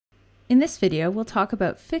In this video, we'll talk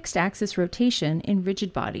about fixed axis rotation in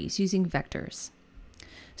rigid bodies using vectors.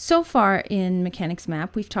 So far in Mechanics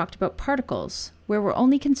Map, we've talked about particles, where we're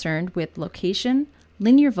only concerned with location,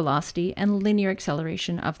 linear velocity, and linear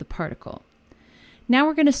acceleration of the particle. Now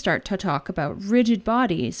we're going to start to talk about rigid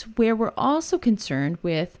bodies, where we're also concerned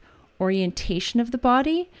with orientation of the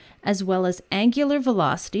body, as well as angular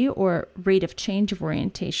velocity, or rate of change of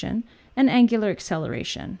orientation, and angular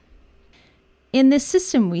acceleration. In this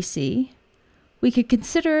system we could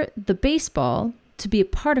consider the baseball to be a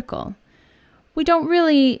particle. We don't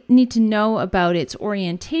really need to know about its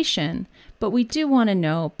orientation, but we do want to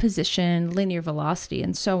know position, linear velocity,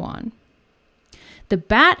 and so on. The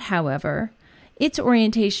bat, however, its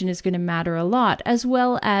orientation is going to matter a lot, as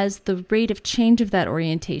well as the rate of change of that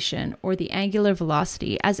orientation, or the angular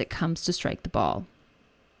velocity as it comes to strike the ball.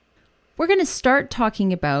 We're going to start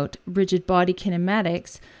talking about rigid body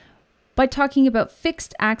kinematics by talking about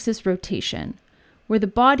fixed axis rotation, where the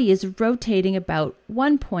body is rotating about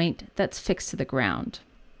one point that's fixed to the ground.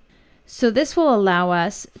 So this will allow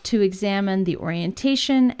us to examine the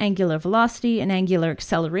orientation, angular velocity, and angular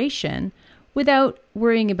acceleration without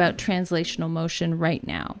worrying about translational motion right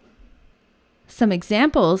now. Some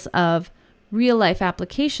examples of real-life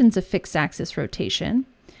applications of fixed axis rotation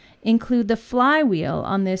include the flywheel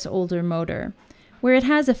on this older motor, where it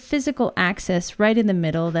has a physical axis right in the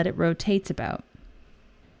middle that it rotates about.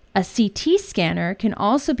 A CT scanner can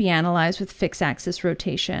also be analyzed with fixed axis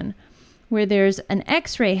rotation, where there's an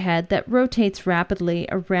X-ray head that rotates rapidly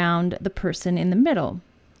around the person in the middle.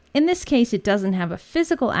 In this case, it doesn't have a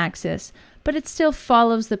physical axis, but it still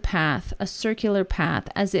follows the path, a circular path,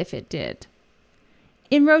 as if it did.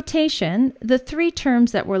 In rotation, the three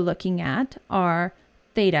terms that we're looking at are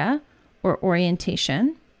theta, or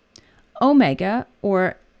orientation, omega,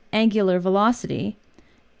 or angular velocity,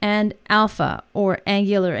 and alpha, or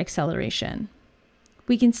angular acceleration.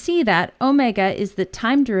 We can see that omega is the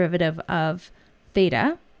time derivative of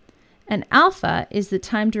theta, and alpha is the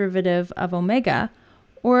time derivative of omega,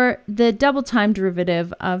 or the double time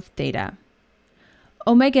derivative of theta.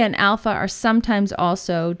 Omega and alpha are sometimes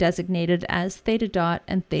also designated as theta dot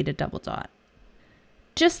and theta double dot.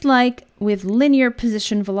 Just like with linear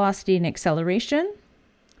position, velocity, and acceleration,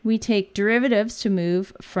 we take derivatives to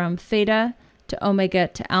move from theta to omega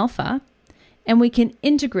to alpha, and we can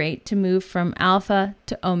integrate to move from alpha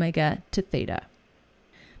to omega to theta.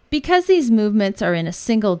 Because these movements are in a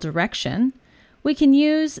single direction, we can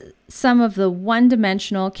use some of the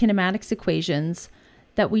one-dimensional kinematics equations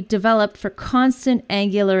that we developed for constant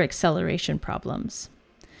angular acceleration problems.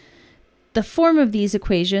 The form of these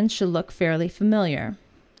equations should look fairly familiar.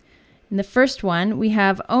 In the first one, we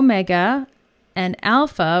have omega and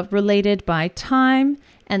alpha related by time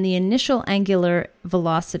and the initial angular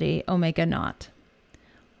velocity, omega naught.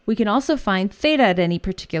 We can also find theta at any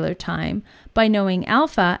particular time by knowing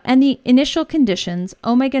alpha and the initial conditions,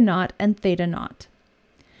 omega naught and theta naught.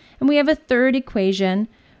 And we have a third equation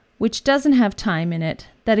which doesn't have time in it,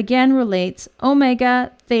 that again relates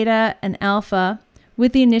omega, theta, and alpha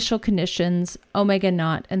with the initial conditions, omega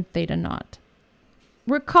naught and theta naught.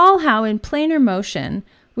 Recall how in planar motion,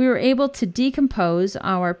 we were able to decompose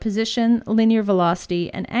our position, linear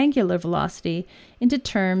velocity, and angular velocity into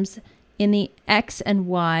terms in the x and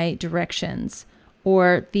y directions,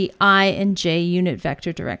 or the I and j unit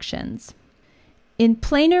vector directions. In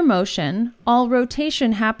planar motion, all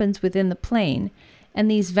rotation happens within the plane, and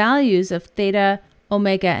these values of theta,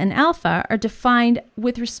 omega, and alpha are defined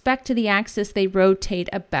with respect to the axis they rotate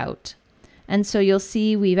about. And so you'll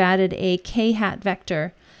see we've added a k-hat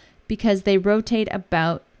vector because they rotate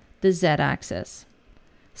about the z-axis.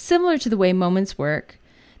 Similar to the way moments work,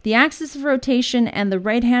 the axis of rotation and the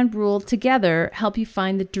right-hand rule together help you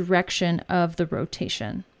find the direction of the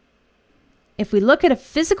rotation. If we look at a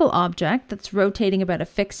physical object that's rotating about a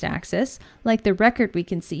fixed axis, like the record we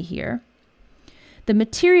can see here, the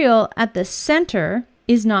material at the center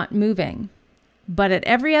is not moving, but at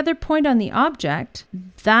every other point on the object,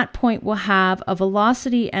 that point will have a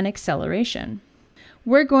velocity and acceleration.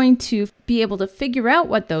 We're going to be able to figure out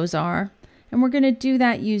what those are, and we're going to do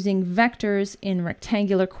that using vectors in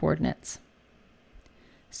rectangular coordinates.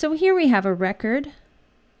 So here we have a record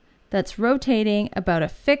that's rotating about a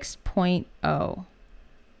fixed point O.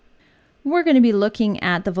 We're going to be looking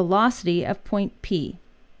at the velocity of point P.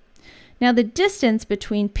 Now the distance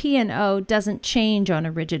between P and O doesn't change on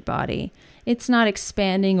a rigid body. It's not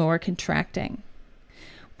expanding or contracting.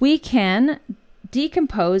 We can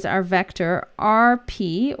decompose our vector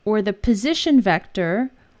RP, or the position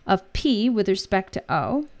vector of P with respect to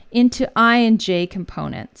O, into I and j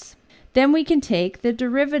components. Then we can take the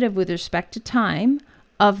derivative with respect to time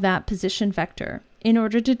of that position vector in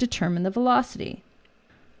order to determine the velocity.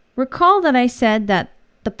 Recall that I said that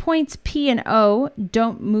the points P and O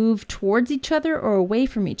don't move towards each other or away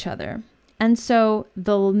from each other, and so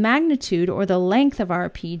the magnitude or the length of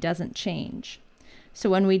RP doesn't change. So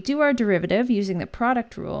when we do our derivative using the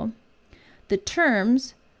product rule, the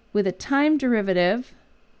terms with a time derivative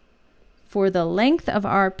for the length of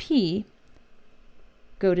RP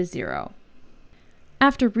go to 0.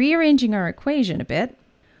 After rearranging our equation a bit,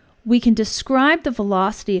 we can describe the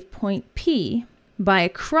velocity of point P by a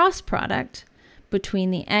cross product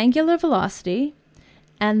between the angular velocity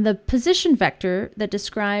and the position vector that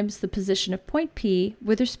describes the position of point P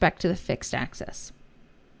with respect to the fixed axis.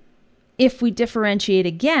 If we differentiate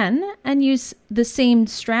again and use the same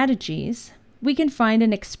strategies, we can find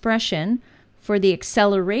an expression for the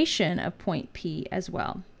acceleration of point P as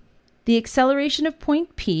well. The acceleration of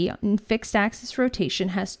point P in fixed axis rotation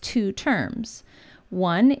has two terms.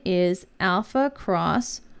 One is alpha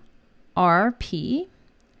cross RP,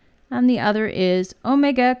 and the other is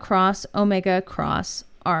omega cross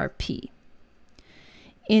RP.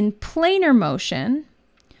 In planar motion,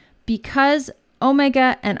 because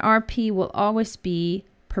omega and RP will always be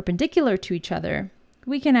perpendicular to each other,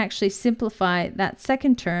 we can actually simplify that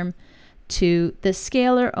second term to the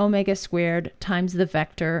scalar omega squared times the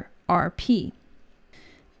vector RP.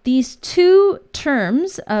 These two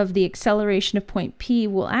terms of the acceleration of point P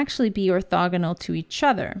will actually be orthogonal to each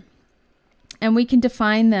other, and we can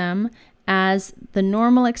define them as the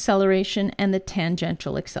normal acceleration and the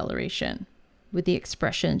tangential acceleration with the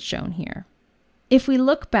expressions shown here. If we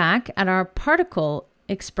look back at our particle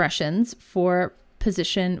expressions for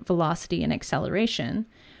position, velocity, and acceleration,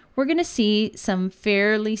 we're going to see some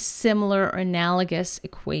fairly similar or analogous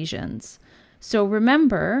equations. So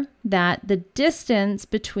remember that the distance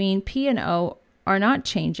between P and O are not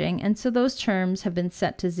changing, and so those terms have been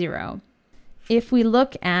set to 0. If we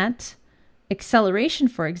look at acceleration,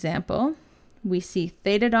 for example, we see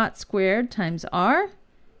theta dot squared times r.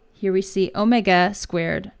 Here we see omega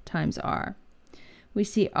squared times r. We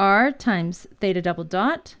see r times theta double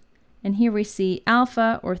dot, and here we see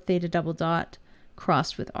alpha or theta double dot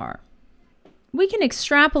crossed with r. We can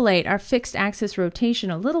extrapolate our fixed axis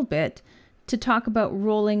rotation a little bit to talk about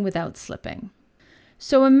rolling without slipping.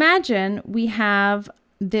 So imagine we have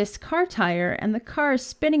this car tire and the car is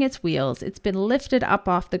spinning its wheels. It's been lifted up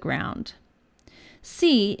off the ground.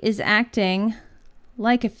 C is acting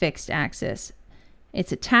like a fixed axis.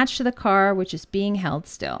 It's attached to the car, which is being held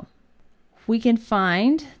still. We can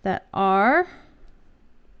find that r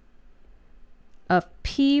of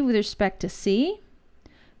P with respect to C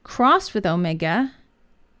crossed with omega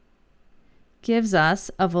gives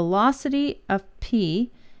us a velocity of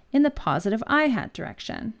P in the positive I hat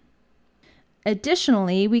direction.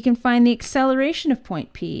 Additionally, we can find the acceleration of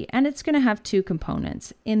point P, and it's going to have two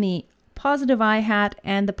components, in the positive I hat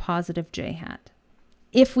and the positive J hat.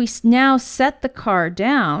 If we now set the car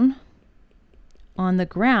down on the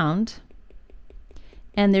ground,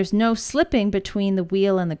 and there's no slipping between the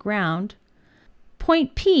wheel and the ground,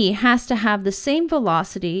 point P has to have the same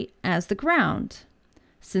velocity as the ground.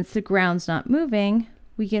 Since the ground's not moving,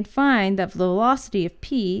 we can find that the velocity of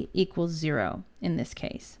P equals 0 in this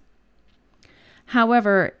case.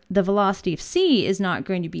 However, the velocity of C is not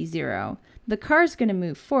going to be 0. The car is going to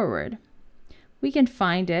move forward. We can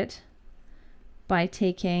find it by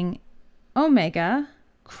taking omega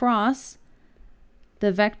cross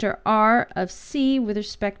the vector r of C with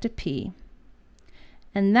respect to P.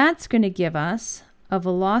 And that's going to give us a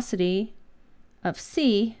velocity of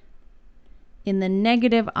C in the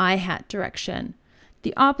negative I hat direction,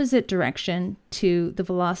 the opposite direction to the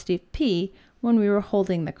velocity of P when we were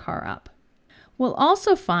holding the car up. We'll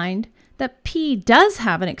also find that P does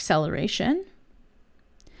have an acceleration,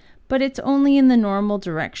 but it's only in the normal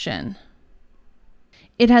direction.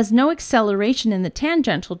 It has no acceleration in the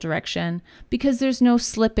tangential direction because there's no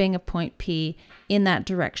slipping of point P in that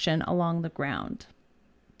direction along the ground.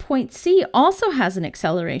 Point C also has an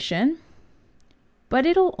acceleration, but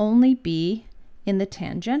it'll only be in the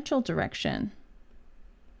tangential direction.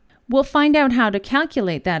 We'll find out how to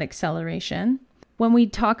calculate that acceleration when we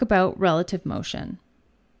talk about relative motion.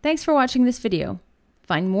 Thanks for watching this video.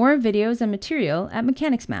 Find more videos and material at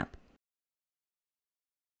MechanicsMap.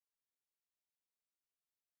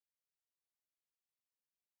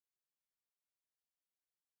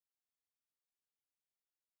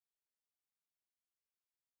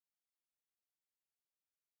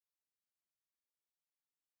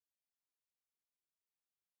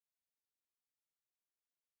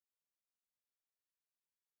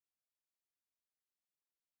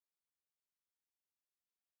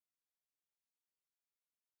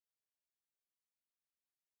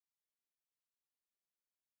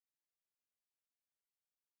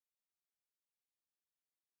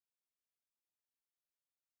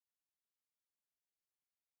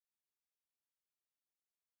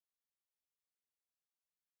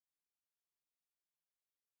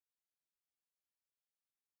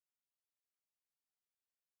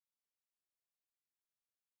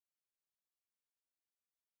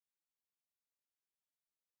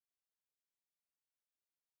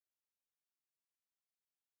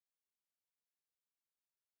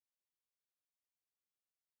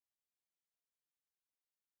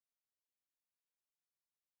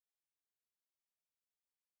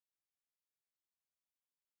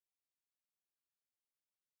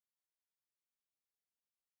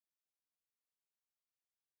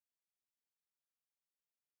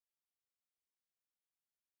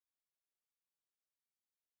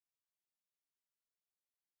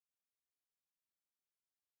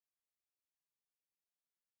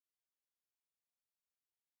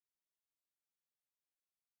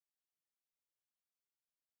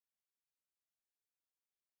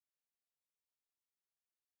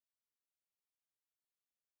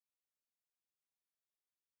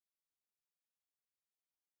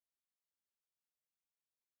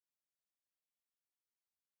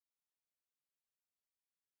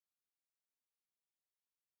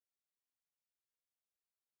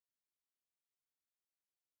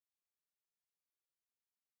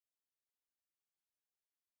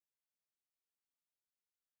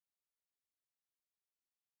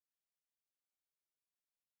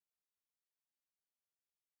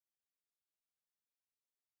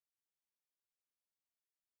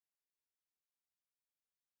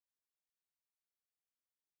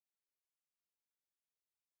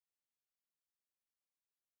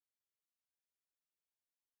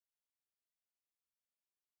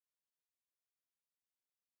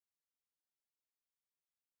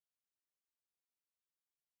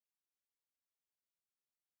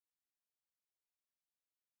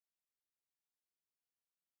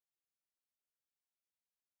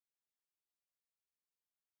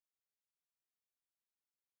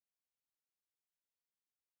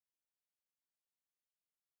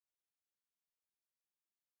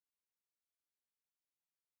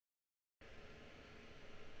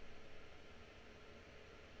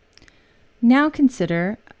 Now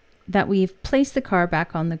consider that we've placed the car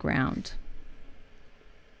back on the ground.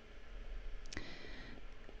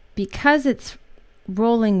 Because it's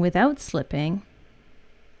rolling without slipping,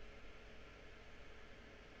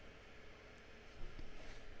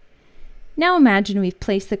 now imagine we've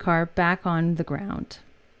placed the car back on the ground.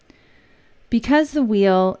 Because the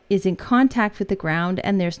wheel is in contact with the ground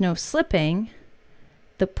and there's no slipping,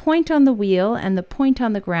 the point on the wheel and the point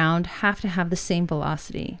on the ground have to have the same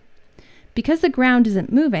velocity. Because the ground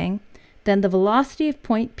isn't moving, then the velocity of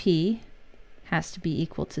point P has to be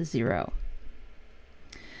equal to 0.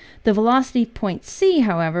 The velocity of point C,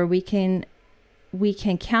 however, we can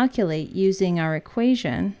calculate using our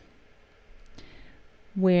equation,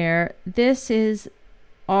 where this is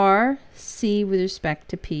RC with respect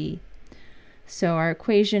to P. So our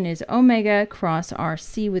equation is omega cross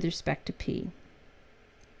RC with respect to P.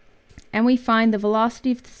 And we find the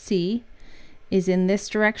velocity of the C is in this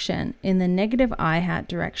direction, in the negative I hat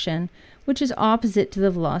direction, which is opposite to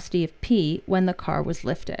the velocity of P when the car was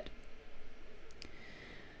lifted.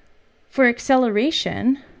 For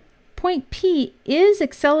acceleration, point P is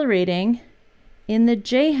accelerating in the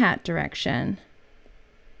J hat direction.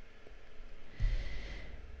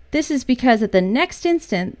 This is because at the next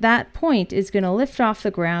instant, that point is going to lift off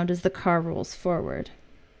the ground as the car rolls forward.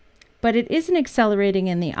 But it isn't accelerating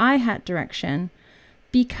in the I hat direction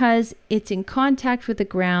because it's in contact with the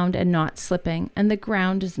ground and not slipping, and the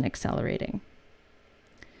ground isn't accelerating.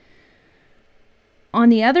 On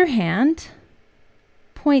the other hand,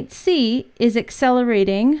 point C is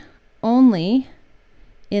accelerating only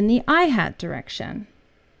in the I hat direction.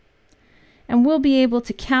 And we'll be able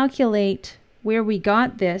to calculate where we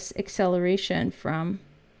got this acceleration from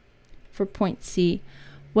for point C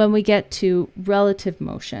when we get to relative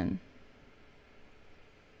motion.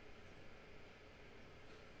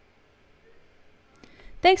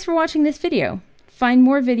 Thanks for watching this video. Find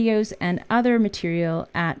more videos and other material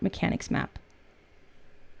at Mechanics Map.